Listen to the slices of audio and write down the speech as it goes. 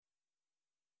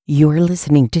You're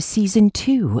listening to Season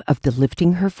 2 of the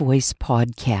Lifting Her Voice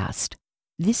podcast.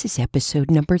 This is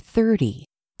episode number 30,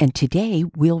 and today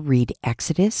we'll read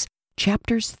Exodus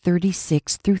chapters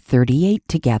 36 through 38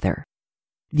 together.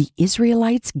 The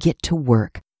Israelites get to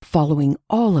work following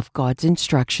all of God's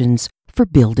instructions for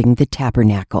building the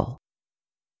tabernacle.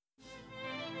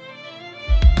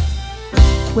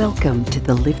 Welcome to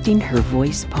the Lifting Her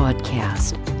Voice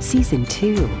podcast, Season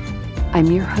 2. I'm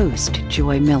your host,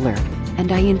 Joy Miller,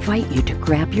 and I invite you to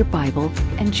grab your Bible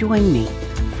and join me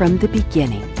from the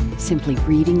beginning, simply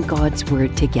reading God's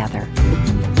Word together.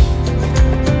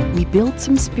 We built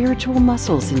some spiritual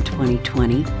muscles in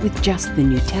 2020 with just the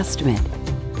New Testament,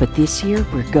 but this year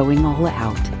we're going all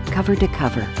out, cover to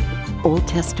cover, Old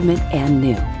Testament and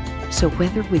New. So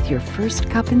whether with your first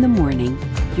cup in the morning,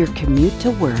 your commute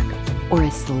to work, or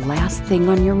as the last thing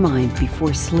on your mind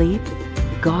before sleep,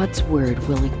 God's Word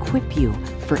will equip you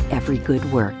for every good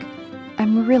work.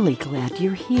 I'm really glad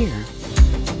you're here.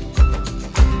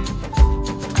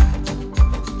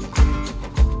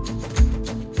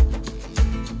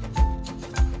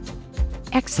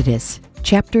 Exodus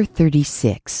chapter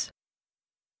 36.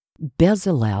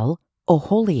 Bezalel,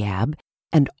 Oholiab,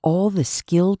 and all the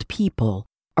skilled people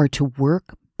are to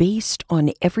work based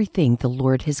on everything the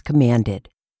Lord has commanded.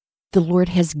 The Lord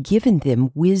has given them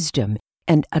wisdom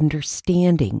and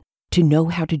understanding to know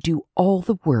how to do all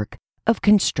the work of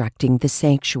constructing the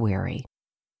sanctuary.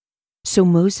 So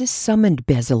Moses summoned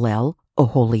Bezalel,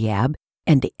 Oholiab,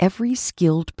 and every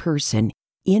skilled person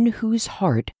in whose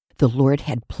heart the Lord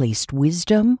had placed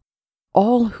wisdom,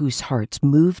 all whose hearts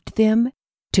moved them,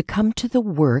 to come to the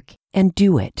work and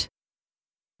do it.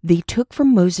 They took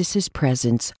from Moses'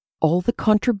 presence all the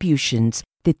contributions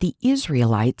that the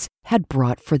Israelites had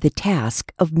brought for the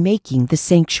task of making the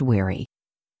sanctuary.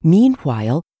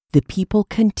 Meanwhile, the people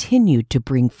continued to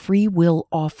bring free will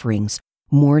offerings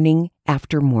morning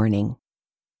after morning.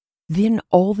 Then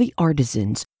all the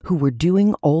artisans who were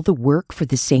doing all the work for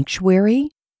the sanctuary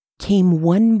came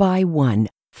one by one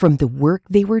from the work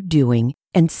they were doing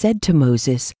and said to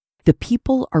Moses, "The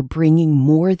people are bringing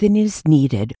more than is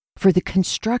needed for the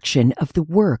construction of the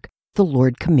work the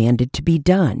Lord commanded to be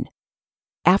done."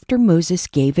 After Moses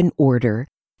gave an order,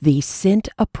 they sent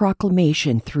a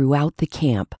proclamation throughout the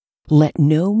camp, "Let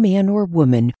no man or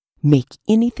woman make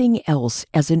anything else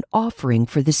as an offering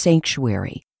for the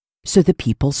sanctuary." So the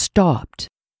people stopped.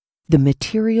 The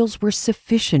materials were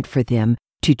sufficient for them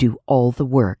to do all the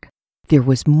work. There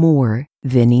was more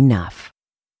than enough.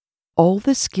 All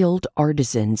the skilled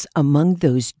artisans among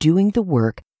those doing the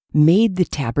work made the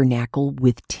tabernacle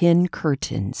with 10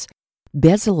 curtains.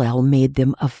 Bezalel made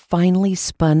them of finely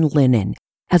spun linen,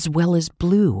 as well as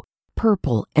blue,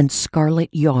 purple, and scarlet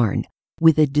yarn,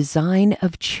 with a design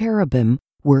of cherubim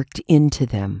worked into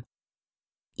them.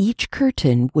 Each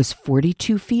curtain was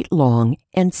 42 feet long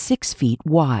and 6 feet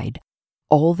wide.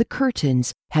 All the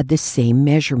curtains had the same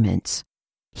measurements.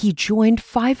 He joined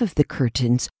 5 of the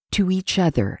curtains to each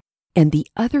other, and the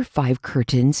other 5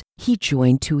 curtains he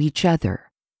joined to each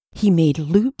other. He made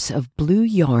loops of blue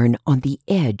yarn on the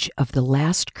edge of the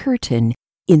last curtain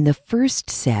in the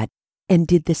first set and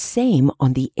did the same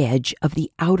on the edge of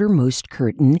the outermost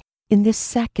curtain in the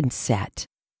second set.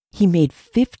 He made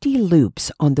 50 loops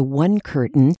on the one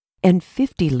curtain and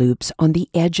 50 loops on the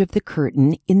edge of the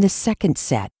curtain in the second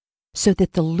set, so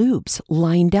that the loops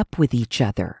lined up with each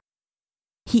other.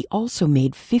 He also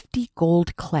made 50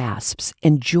 gold clasps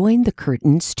and joined the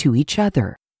curtains to each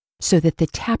other, so that the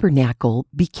tabernacle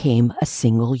became a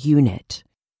single unit.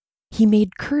 He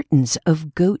made curtains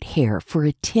of goat hair for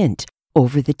a tent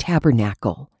over the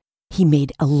tabernacle. He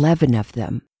made 11 of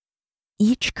them.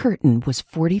 Each curtain was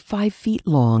 45 feet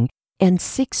long and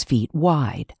 6 feet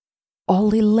wide.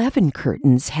 All 11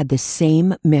 curtains had the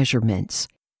same measurements.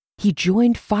 He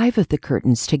joined 5 of the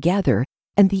curtains together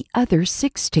and the other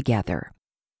 6 together.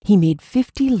 He made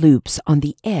 50 loops on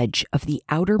the edge of the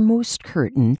outermost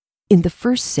curtain in the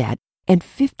first set and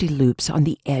 50 loops on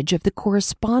the edge of the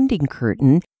corresponding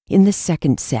curtain in the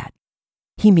second set.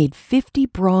 He made 50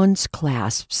 bronze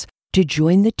clasps to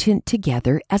join the tent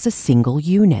together as a single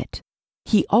unit.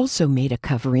 He also made a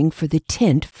covering for the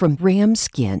tent from ram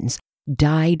skins,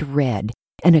 dyed red,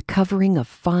 and a covering of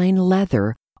fine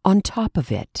leather on top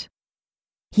of it.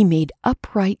 He made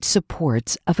upright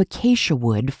supports of acacia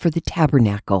wood for the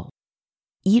tabernacle.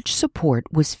 Each support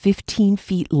was 15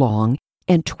 feet long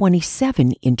and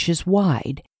 27 inches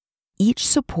wide. Each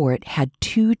support had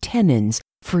 2 tenons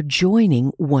for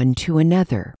joining one to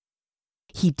another.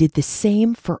 He did the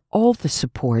same for all the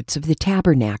supports of the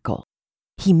tabernacle.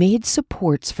 He made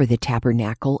supports for the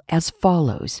tabernacle as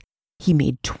follows. He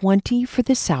made 20 for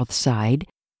the south side,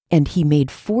 and he made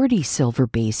 40 silver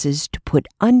bases to put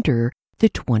under the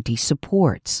 20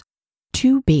 supports.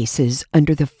 2 bases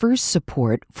under the first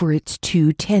support for its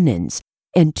 2 tenons,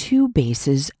 and 2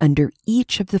 bases under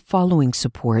each of the following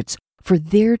supports for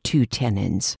their 2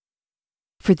 tenons.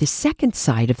 For the second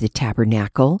side of the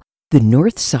tabernacle, the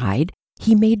north side,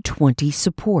 he made 20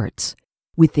 supports,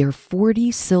 with their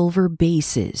 40 silver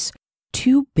bases,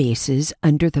 2 bases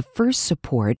under the first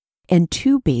support and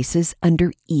 2 bases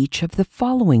under each of the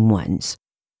following ones.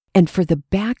 And for the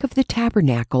back of the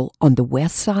tabernacle on the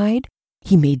west side,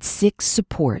 he made 6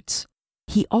 supports.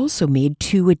 He also made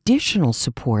 2 additional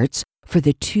supports for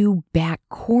the 2 back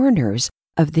corners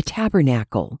of the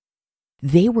tabernacle.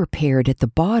 They were paired at the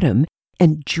bottom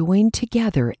and joined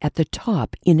together at the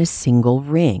top in a single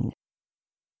ring.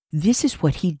 This is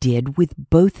what he did with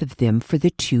both of them for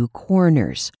the 2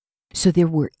 corners. So there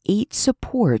were 8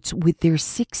 supports with their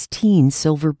 16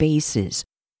 silver bases,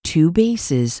 2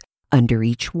 bases under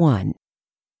each one.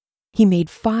 He made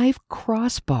 5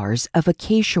 crossbars of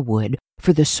acacia wood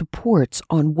for the supports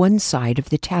on one side of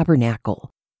the tabernacle,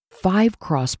 5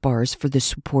 crossbars for the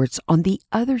supports on the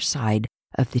other side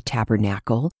of the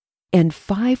tabernacle, and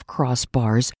 5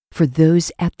 crossbars for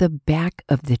those at the back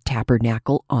of the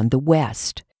tabernacle on the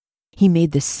west. He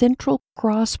made the central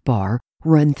crossbar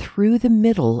run through the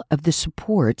middle of the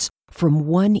supports from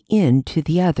one end to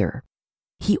the other.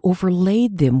 He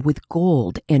overlaid them with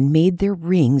gold and made their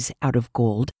rings out of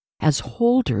gold as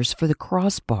holders for the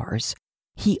crossbars.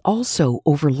 He also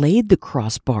overlaid the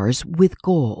crossbars with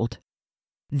gold.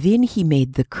 Then he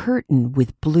made the curtain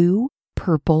with blue,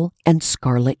 purple, and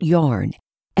scarlet yarn,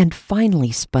 and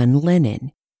finely spun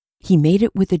linen. He made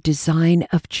it with a design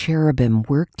of cherubim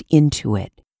worked into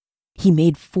it. He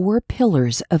made 4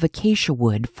 pillars of acacia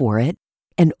wood for it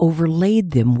and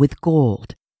overlaid them with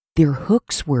gold. Their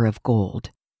hooks were of gold.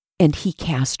 And he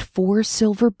cast 4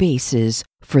 silver bases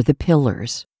for the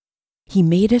pillars. He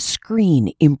made a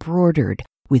screen embroidered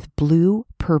with blue,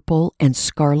 purple, and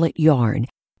scarlet yarn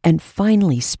and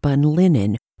finely spun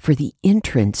linen for the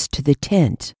entrance to the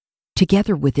tent,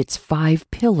 together with its 5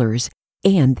 pillars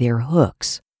and their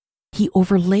hooks. He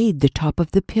overlaid the top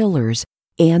of the pillars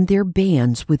and their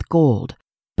bands with gold,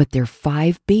 but their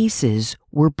 5 bases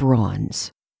were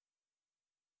bronze.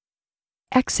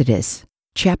 Exodus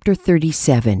chapter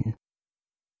 37.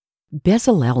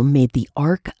 Bezalel made the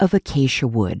ark of acacia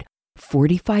wood,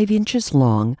 45 inches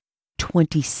long,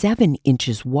 27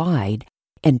 inches wide,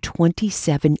 and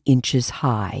 27 inches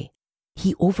high.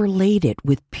 He overlaid it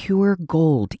with pure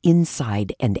gold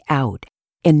inside and out,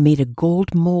 and made a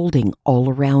gold molding all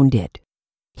around it.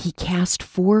 He cast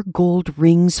 4 gold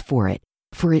rings for it,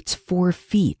 for its 4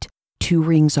 feet, 2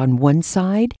 rings on one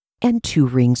side and 2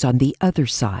 rings on the other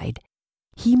side.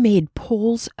 He made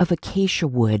poles of acacia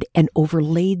wood and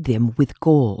overlaid them with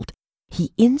gold.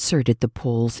 He inserted the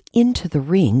poles into the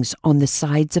rings on the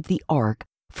sides of the ark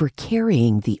for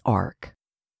carrying the ark.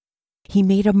 He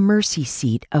made a mercy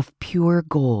seat of pure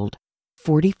gold,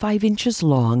 45 inches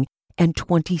long and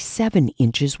 27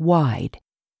 inches wide.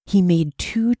 He made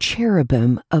 2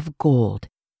 cherubim of gold.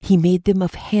 He made them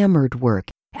of hammered work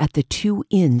at the 2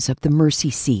 ends of the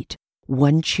mercy seat,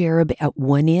 1 cherub at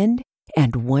one end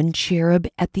and 1 cherub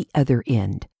at the other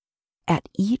end. At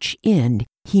each end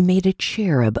he made a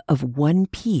cherub of 1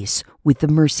 piece with the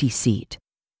mercy seat.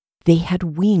 They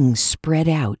had wings spread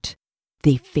out.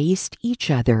 They faced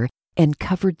each other and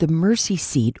covered the mercy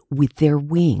seat with their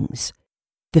wings.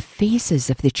 The faces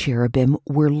of the cherubim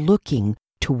were looking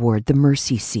toward the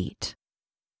mercy seat.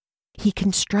 He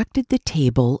constructed the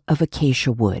table of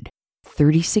acacia wood,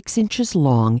 36 inches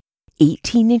long,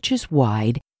 18 inches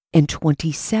wide, and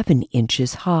 27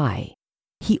 inches high.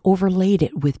 He overlaid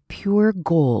it with pure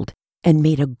gold and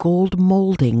made a gold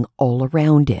molding all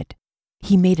around it.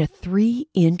 He made a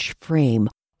 3-inch frame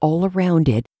all around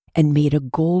it and made a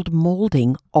gold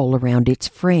molding all around its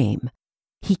frame.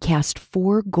 He cast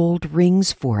 4 gold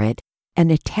rings for it and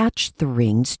attached the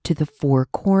rings to the 4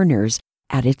 corners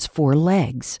at its 4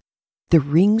 legs. The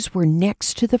rings were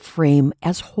next to the frame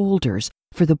as holders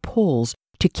for the poles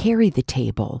to carry the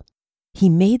table. He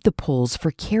made the poles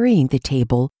for carrying the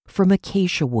table from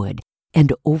acacia wood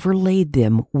and overlaid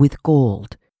them with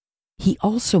gold. He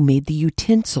also made the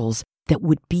utensils that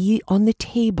would be on the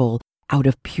table out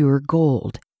of pure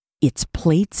gold, its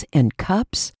plates and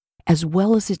cups, as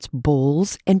well as its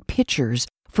bowls and pitchers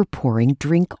for pouring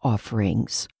drink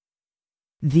offerings.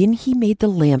 Then he made the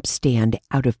lampstand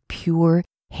out of pure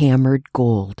hammered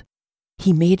gold.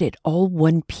 He made it all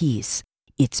one piece,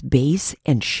 its base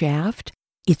and shaft,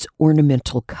 its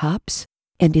ornamental cups,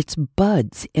 and its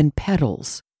buds and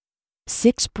petals.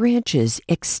 6 branches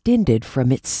extended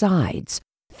from its sides,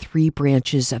 3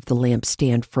 branches of the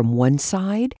lampstand from one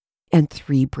side and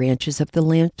 3 branches of the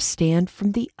lampstand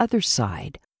from the other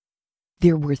side.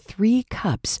 There were 3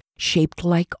 cups shaped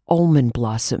like almond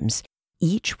blossoms,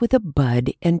 each with a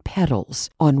bud and petals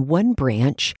on one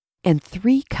branch, and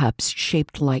 3 cups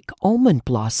shaped like almond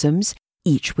blossoms,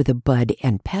 each with a bud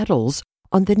and petals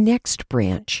on the next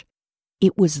branch.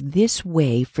 It was this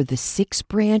way for the 6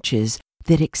 branches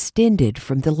that extended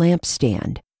from the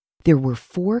lampstand. There were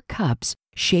 4 cups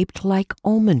shaped like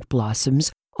almond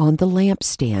blossoms on the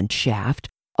lampstand shaft,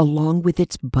 along with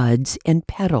its buds and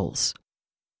petals.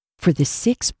 For the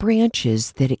 6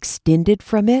 branches that extended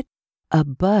from it, a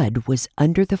bud was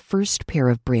under the first pair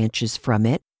of branches from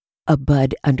it, a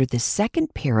bud under the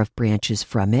second pair of branches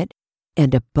from it,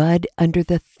 and a bud under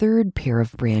the third pair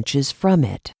of branches from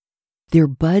it. Their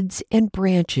buds and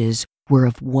branches were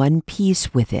of one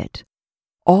piece with it.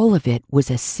 All of it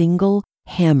was a single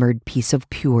hammered piece of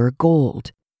pure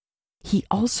gold. He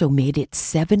also made it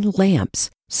 7 lamps,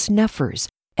 snuffers,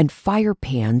 and fire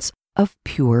pans of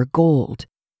pure gold.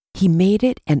 He made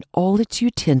it and all its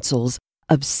utensils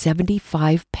of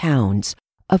 75 pounds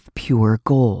of pure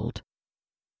gold.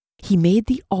 He made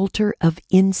the altar of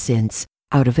incense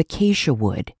out of acacia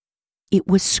wood. It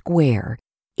was square,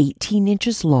 18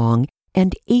 inches long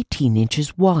and 18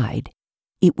 inches wide.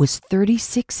 It was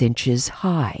 36 inches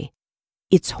high.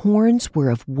 Its horns were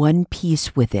of one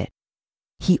piece with it.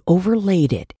 He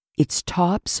overlaid it, its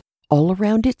tops, all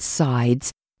around its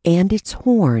sides, and its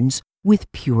horns with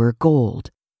pure gold.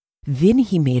 Then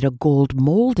he made a gold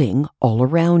molding all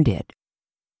around it.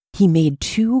 He made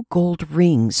 2 gold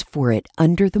rings for it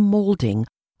under the molding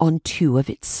on 2 of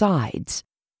its sides.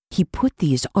 He put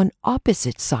these on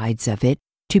opposite sides of it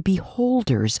to be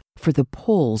holders for the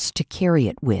poles to carry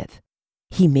it with.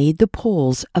 He made the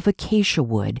poles of acacia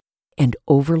wood and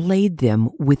overlaid them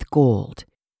with gold.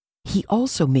 He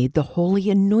also made the holy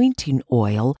anointing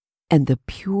oil and the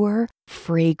pure,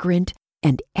 fragrant,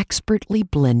 and expertly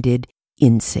blended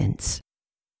incense.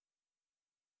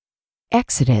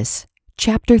 Exodus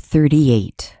chapter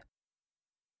 38.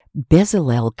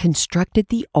 Bezalel constructed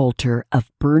the altar of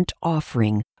burnt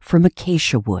offering from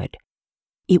acacia wood.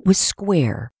 It was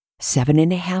square,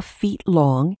 7.5 feet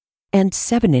long and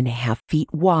 7.5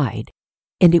 feet wide,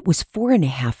 and it was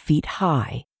 4.5 feet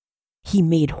high. He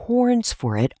made horns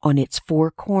for it on its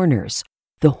 4 corners.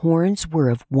 The horns were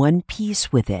of one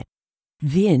piece with it.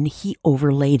 Then he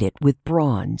overlaid it with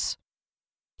bronze.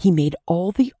 He made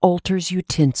all the altar's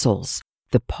utensils,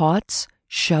 the pots,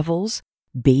 shovels,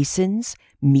 basins,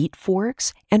 meat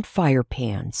forks, and fire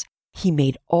pans. He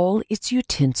made all its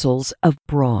utensils of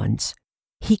bronze.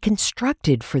 He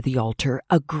constructed for the altar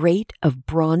a grate of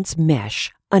bronze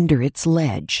mesh under its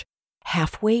ledge,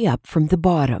 halfway up from the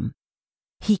bottom.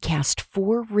 He cast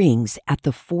 4 rings at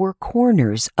the 4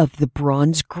 corners of the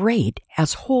bronze grate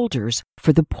as holders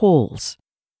for the poles.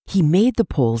 He made the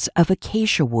poles of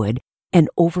acacia wood and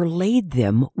overlaid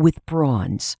them with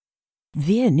bronze.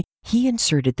 Then he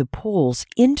inserted the poles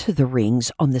into the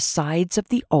rings on the sides of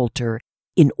the altar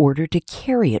in order to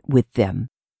carry it with them.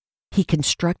 He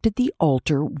constructed the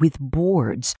altar with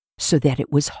boards so that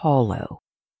it was hollow.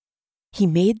 He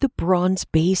made the bronze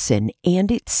basin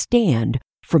and its stand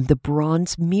from the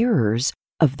bronze mirrors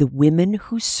of the women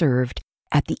who served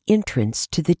at the entrance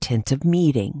to the tent of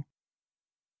meeting.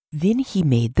 Then he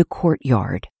made the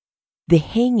courtyard. The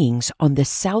hangings on the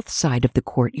south side of the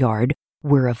courtyard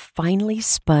were of finely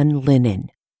spun linen,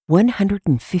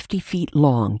 150 feet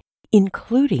long,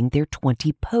 including their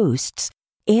 20 posts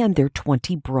and their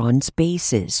 20 bronze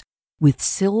bases, with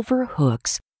silver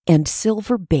hooks and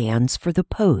silver bands for the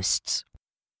posts.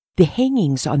 The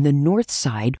hangings on the north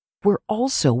side were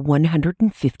also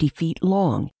 150 feet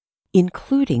long,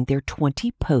 including their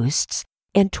 20 posts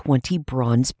and 20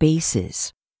 bronze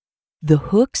bases. The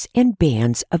hooks and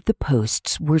bands of the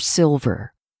posts were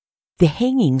silver. The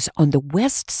hangings on the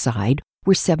west side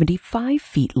were 75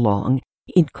 feet long,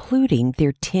 including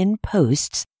their 10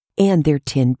 posts and their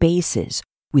 10 bases,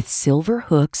 with silver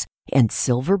hooks and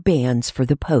silver bands for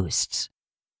the posts.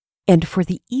 And for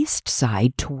the east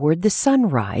side toward the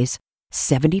sunrise,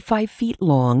 75 feet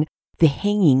long, the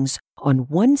hangings on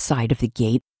one side of the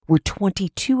gate were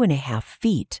 22.5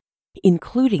 feet,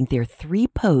 including their 3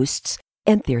 posts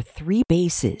and their 3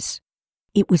 bases.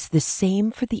 It was the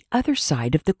same for the other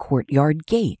side of the courtyard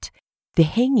gate. The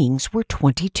hangings were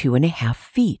 22.5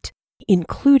 feet,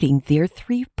 including their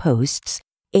 3 posts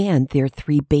and their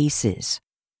 3 bases.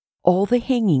 All the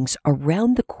hangings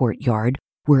around the courtyard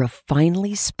were of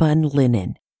finely spun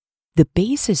linen. The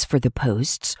bases for the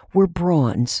posts were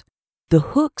bronze. The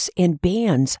hooks and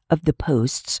bands of the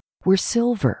posts were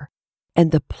silver.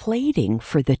 and the plating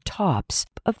for the tops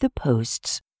of the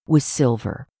posts was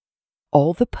silver.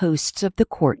 All the posts of the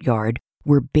courtyard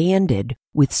were banded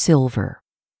with silver.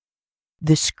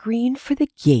 The screen for the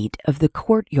gate of the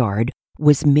courtyard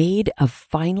was made of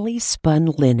finely spun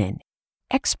linen,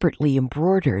 expertly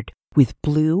embroidered with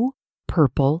blue,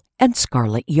 purple, and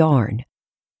scarlet yarn.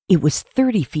 It was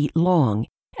 30 feet long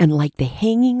and, like the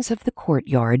hangings of the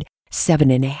courtyard,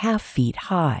 7.5 feet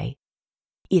high.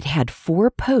 It had 4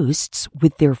 posts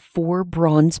with their 4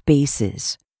 bronze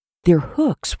bases. Their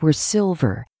hooks were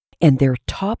silver, and their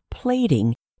top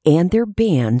plating and their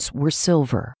bands were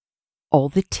silver. All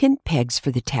the tent pegs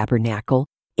for the tabernacle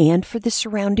and for the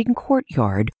surrounding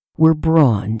courtyard were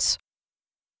bronze.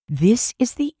 This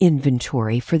is the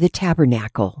inventory for the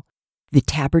tabernacle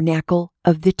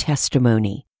of the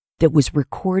testimony, that was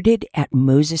recorded at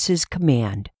Moses'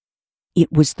 command.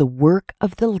 It was the work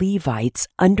of the Levites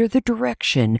under the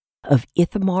direction of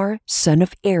Ithamar, son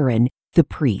of Aaron, the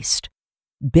priest.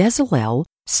 Bezalel,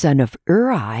 son of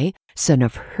Uri, son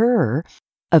of Hur,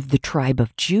 of the tribe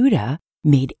of Judah,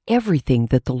 made everything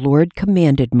that the Lord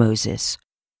commanded Moses.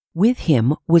 With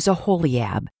him was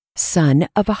Aholiab, son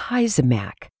of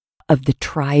Ahisamach, of the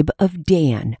tribe of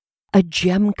Dan, a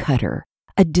gem cutter,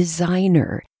 a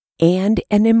designer, and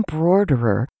an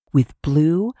embroiderer with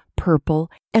blue,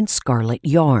 purple, and scarlet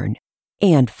yarn,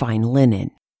 and fine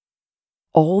linen.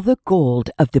 All the gold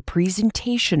of the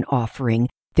presentation offering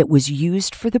that was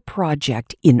used for the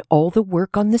project in all the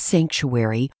work on the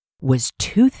sanctuary was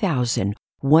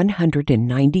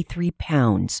 2,193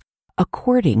 pounds,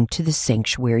 according to the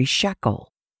sanctuary shekel.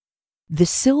 The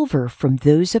silver from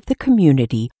those of the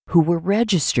community who were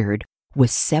registered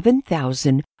was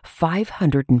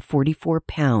 7,544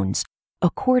 pounds,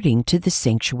 according to the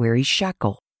sanctuary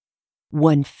shekel.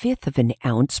 1/5 of an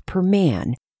ounce per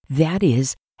man, that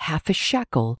is, half a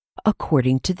shekel,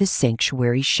 according to the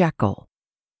sanctuary shekel.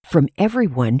 From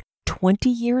everyone 20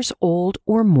 years old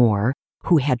or more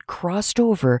who had crossed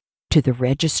over to the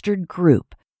registered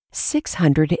group,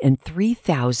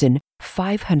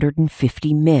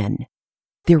 603,550 men.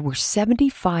 There were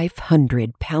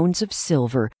 7,500 pounds of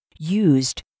silver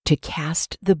used to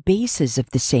cast the bases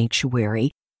of the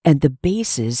sanctuary and the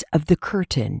bases of the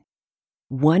curtain.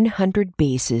 100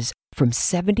 bases from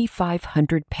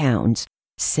 7,500 pounds,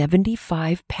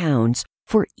 75 pounds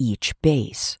for each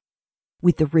base.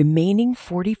 With the remaining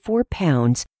 44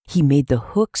 pounds, he made the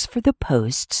hooks for the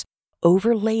posts,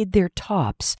 overlaid their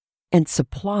tops, and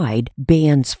supplied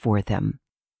bands for them.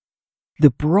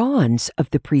 The bronze of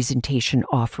the presentation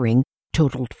offering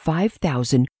totaled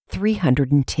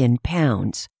 5,310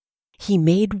 pounds. He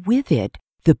made with it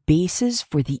the bases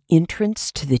for the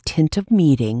entrance to the tent of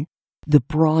meeting, the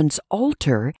bronze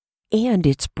altar, and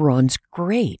its bronze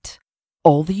grate,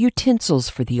 all the utensils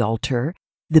for the altar,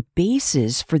 the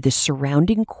bases for the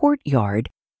surrounding courtyard,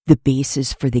 the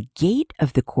bases for the gate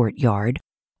of the courtyard,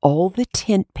 all the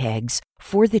tent pegs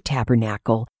for the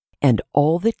tabernacle, and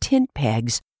all the tent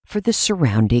pegs for the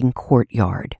surrounding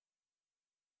courtyard.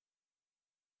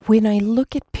 When I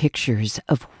look at pictures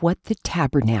of what the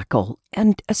tabernacle,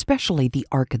 and especially the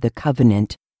Ark of the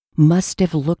Covenant, must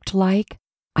have looked like,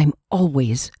 I'm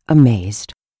always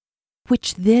amazed.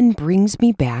 Which then brings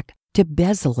me back to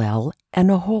Bezalel and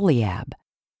Aholiab.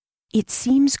 It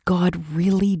seems God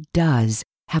really does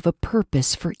have a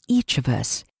purpose for each of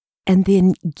us, and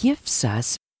then gifts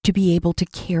us to be able to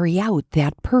carry out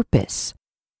that purpose.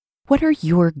 What are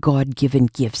your God-given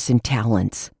gifts and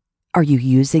talents? Are you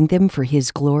using them for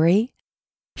His glory?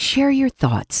 Share your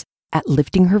thoughts at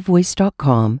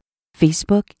liftinghervoice.com,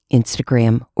 Facebook,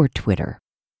 Instagram, or Twitter.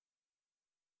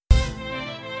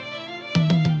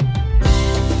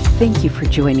 Thank you for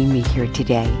joining me here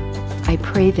today. I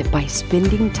pray that by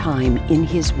spending time in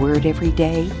His Word every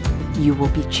day, you will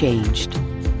be changed.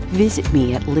 Visit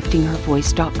me at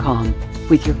liftinghervoice.com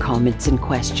with your comments and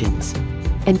questions.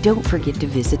 And don't forget to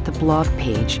visit the blog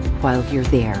page while you're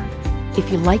there.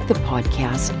 If you like the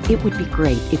podcast, it would be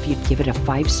great if you'd give it a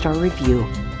 5-star review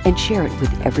and share it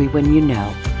with everyone you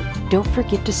know. Don't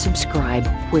forget to subscribe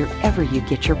wherever you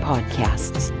get your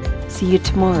podcasts. See you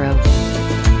tomorrow.